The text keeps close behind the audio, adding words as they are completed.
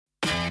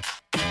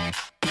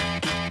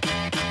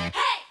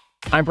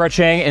I'm Brett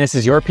Chang, and this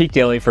is your Peak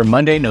Daily for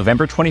Monday,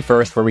 November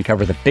 21st, where we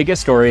cover the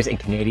biggest stories in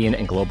Canadian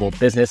and global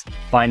business,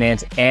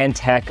 finance, and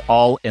tech,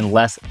 all in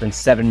less than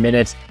 7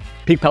 minutes.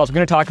 Peak Pals, we're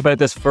going to talk about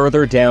this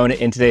further down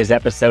in today's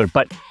episode,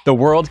 but the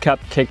World Cup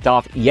kicked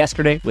off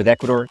yesterday with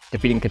Ecuador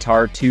defeating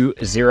Qatar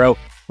 2-0,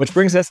 which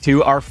brings us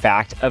to our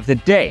fact of the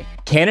day.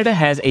 Canada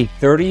has a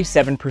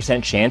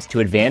 37% chance to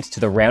advance to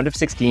the round of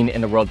 16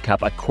 in the World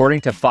Cup,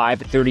 according to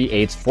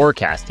 538's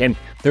forecast. And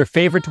their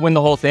favorite to win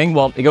the whole thing,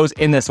 well, it goes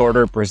in this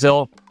order: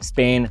 Brazil,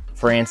 Spain,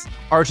 France,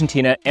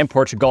 Argentina, and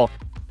Portugal.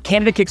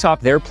 Canada kicks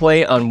off their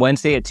play on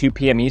Wednesday at 2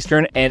 p.m.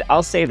 Eastern, and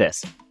I'll say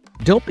this: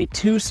 don't be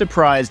too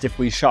surprised if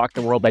we shock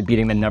the world by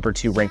beating the number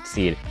 2 ranked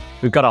seed.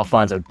 We've got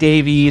Alphonso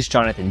Davies,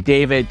 Jonathan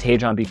David,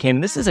 Tajon Buchanan.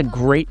 This is a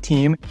great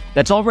team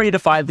that's already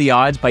defied the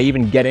odds by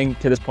even getting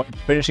to this point,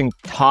 finishing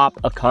top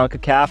of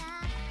CONCACAF.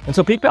 And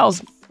so Peak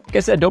Pals, like I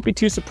said, don't be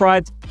too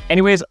surprised.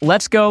 Anyways,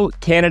 let's go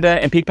Canada,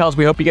 and Peak Pals,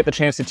 we hope you get the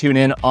chance to tune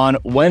in on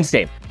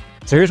Wednesday.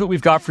 So here's what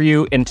we've got for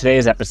you in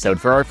today's episode.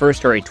 For our first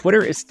story,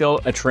 Twitter is still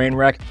a train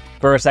wreck.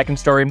 For our second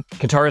story,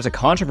 Qatar is a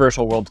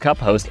controversial World Cup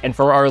host. And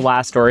for our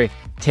last story,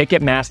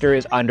 Ticketmaster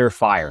is under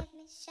fire.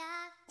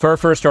 For our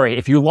first story,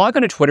 if you log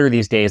onto Twitter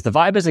these days, the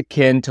vibe is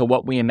akin to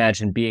what we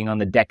imagine being on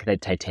the deck of the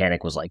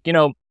Titanic was like,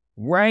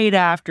 right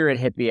after it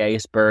hit the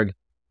iceberg.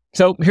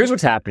 So here's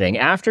what's happening.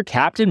 After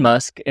Captain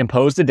Musk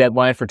imposed a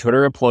deadline for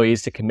Twitter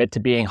employees to commit to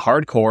being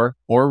hardcore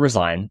or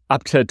resign,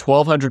 up to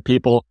 1,200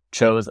 people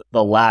chose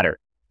the latter.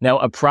 Now,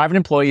 a private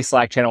employee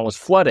Slack channel was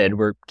flooded,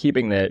 we're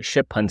keeping the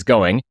ship puns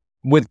going,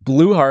 with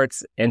blue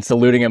hearts and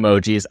saluting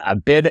emojis, a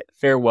bid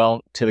farewell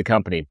to the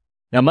company.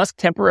 Now, Musk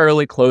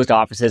temporarily closed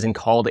offices and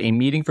called a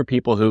meeting for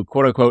people who,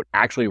 quote unquote,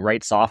 actually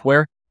write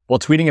software, while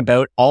tweeting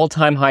about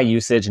all-time high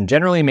usage and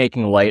generally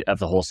making light of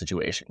the whole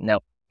situation.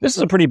 Now, this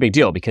is a pretty big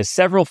deal because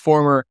several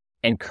former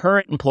and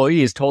current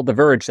employees told The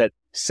Verge that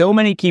so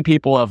many key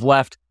people have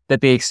left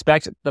that they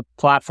expect the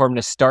platform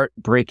to start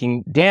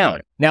breaking down.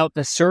 Now,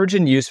 the surge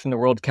in use from the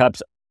World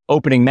Cup's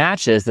opening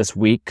matches this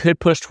week could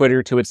push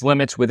Twitter to its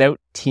limits without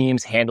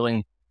teams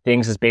handling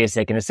things as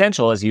basic and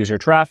essential as user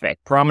traffic.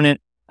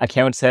 Prominent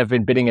accounts have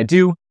been bidding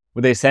adieu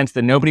with a sense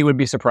that nobody would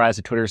be surprised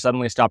if Twitter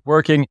suddenly stopped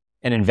working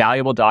and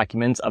invaluable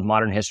documents of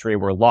modern history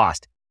were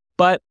lost.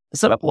 But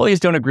some employees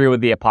don't agree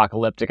with the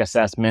apocalyptic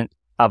assessment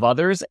of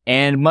others,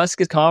 and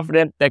Musk is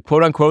confident that,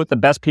 quote unquote, the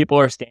best people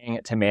are staying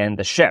to man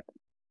the ship.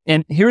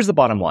 And here's the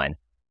bottom line.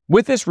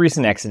 With this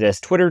recent exodus,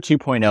 Twitter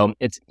 2.0,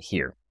 it's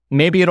here.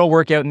 Maybe it'll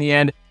work out in the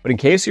end, but in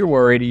case you're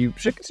worried, you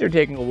should consider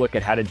taking a look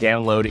at how to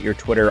download your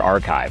Twitter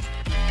archive.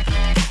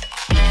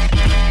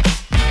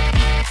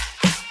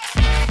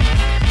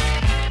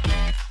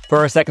 For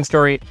our second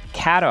story,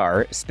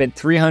 Qatar spent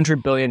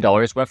 $300 billion,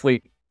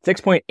 roughly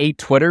 6.8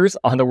 Twitters,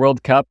 on the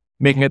World Cup,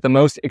 making it the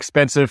most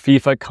expensive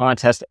FIFA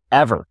contest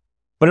ever.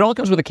 But it all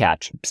comes with a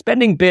catch.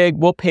 Spending big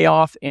will pay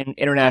off in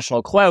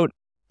international clout,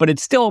 but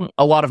it's still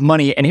a lot of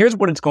money, and here's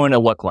what it's going to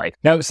look like.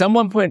 Now, some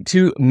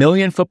 1.2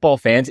 million football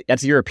fans,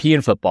 that's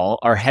European football,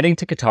 are heading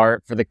to Qatar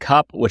for the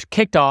Cup, which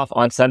kicked off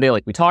on Sunday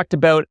like we talked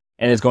about,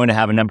 and is going to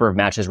have a number of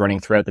matches running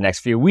throughout the next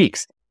few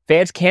weeks.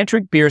 Fans can't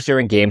drink beers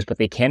during games, but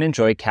they can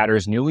enjoy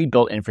Qatar's newly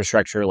built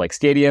infrastructure like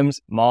stadiums,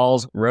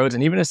 malls, roads,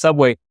 and even a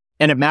subway.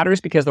 And it matters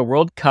because the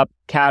World Cup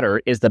Qatar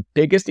is the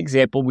biggest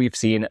example we've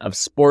seen of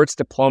sports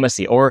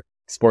diplomacy, or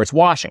sports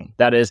washing.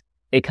 That is,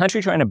 a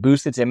country trying to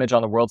boost its image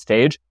on the world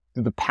stage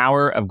through the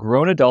power of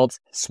grown adults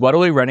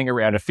sweatily running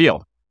around a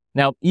field.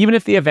 Now, even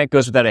if the event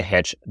goes without a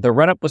hitch, the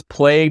run-up was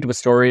plagued with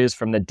stories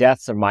from the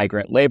deaths of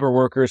migrant labor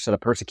workers to the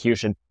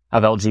persecution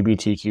of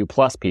LGBTQ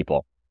plus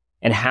people.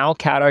 And how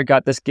Qatar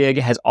got this gig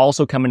has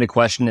also come into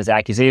question as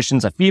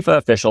accusations of FIFA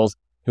officials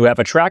who have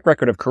a track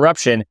record of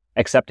corruption,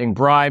 accepting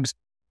bribes,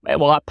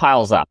 well, that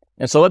piles up.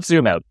 And so let's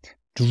zoom out.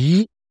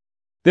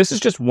 This is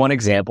just one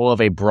example of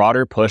a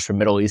broader push from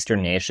Middle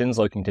Eastern nations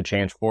looking to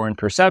change foreign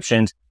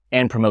perceptions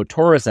and promote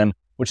tourism,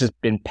 which has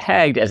been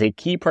pegged as a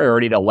key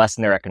priority to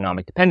lessen their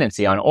economic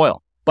dependency on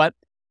oil. But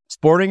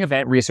sporting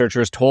event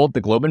researchers told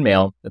the Globe and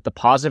Mail that the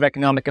positive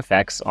economic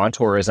effects on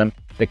tourism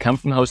that come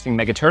from hosting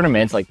mega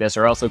tournaments like this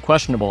are also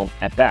questionable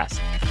at best.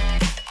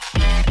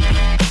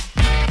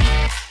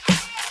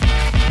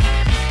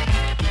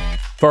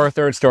 For our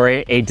third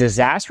story, a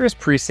disastrous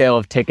pre-sale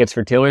of tickets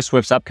for Taylor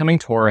Swift's upcoming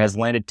tour has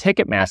landed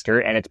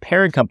Ticketmaster and its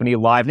parent company,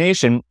 Live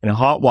Nation, in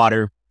hot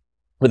water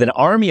with an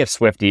army of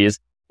Swifties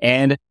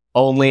and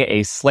only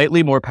a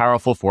slightly more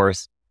powerful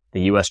force,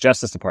 the U.S.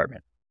 Justice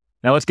Department.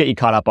 Now let's get you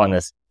caught up on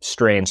this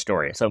strange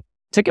story. So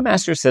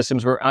Ticketmaster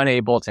systems were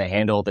unable to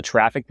handle the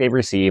traffic they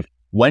received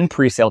when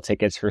pre-sale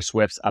tickets for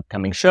Swift's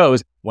upcoming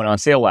shows went on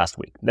sale last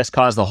week. This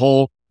caused the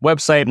whole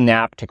website and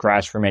app to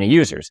crash for many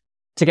users.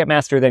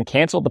 Ticketmaster then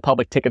canceled the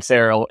public ticket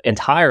sale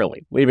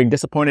entirely, leaving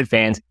disappointed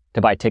fans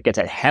to buy tickets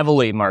at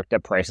heavily marked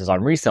up prices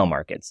on resale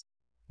markets.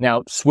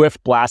 Now,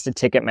 Swift blasted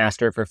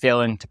Ticketmaster for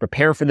failing to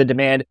prepare for the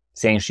demand,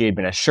 saying she had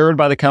been assured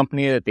by the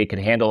company that they could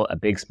handle a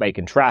big spike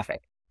in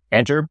traffic.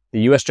 Enter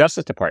the U.S.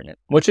 Justice Department,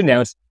 which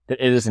announced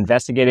that it is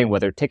investigating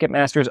whether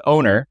Ticketmaster's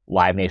owner,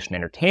 Live Nation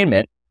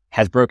Entertainment,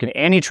 has broken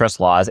antitrust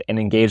laws and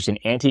engaged in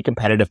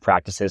anti-competitive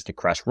practices to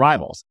crush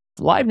rivals.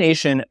 Live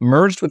Nation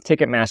merged with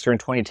Ticketmaster in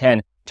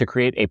 2010 to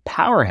create a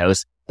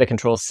powerhouse that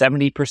controls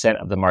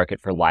 70% of the market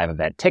for live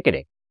event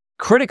ticketing.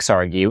 Critics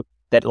argue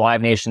that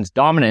Live Nation's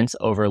dominance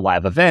over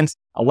live events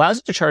allows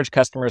it to charge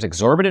customers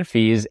exorbitant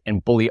fees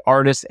and bully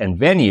artists and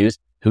venues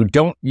who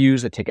don't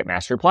use the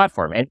Ticketmaster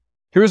platform. And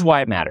here's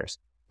why it matters.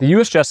 The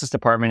U.S. Justice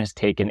Department has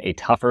taken a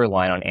tougher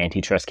line on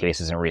antitrust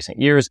cases in recent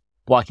years,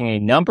 blocking a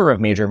number of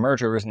major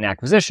mergers and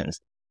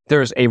acquisitions.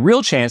 There's a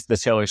real chance the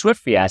Taylor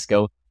Swift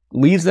fiasco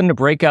leads them to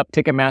break up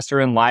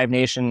Ticketmaster and Live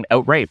Nation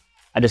outright,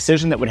 a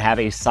decision that would have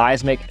a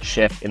seismic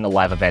shift in the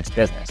live events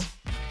business.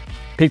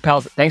 Peak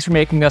Pals, thanks for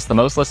making us the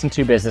most listened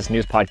to business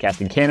news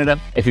podcast in Canada.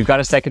 If you've got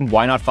a second,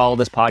 why not follow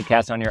this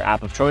podcast on your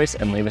app of choice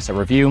and leave us a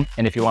review?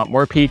 And if you want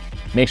more Peak,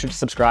 make sure to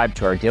subscribe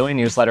to our daily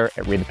newsletter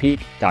at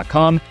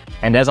readthepeak.com.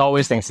 And as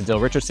always, thanks to Dale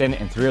Richardson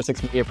and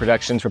 306 Media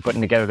Productions for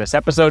putting together this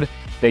episode.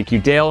 Thank you,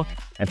 Dale.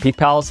 And Peak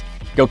Pals,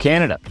 go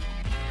Canada.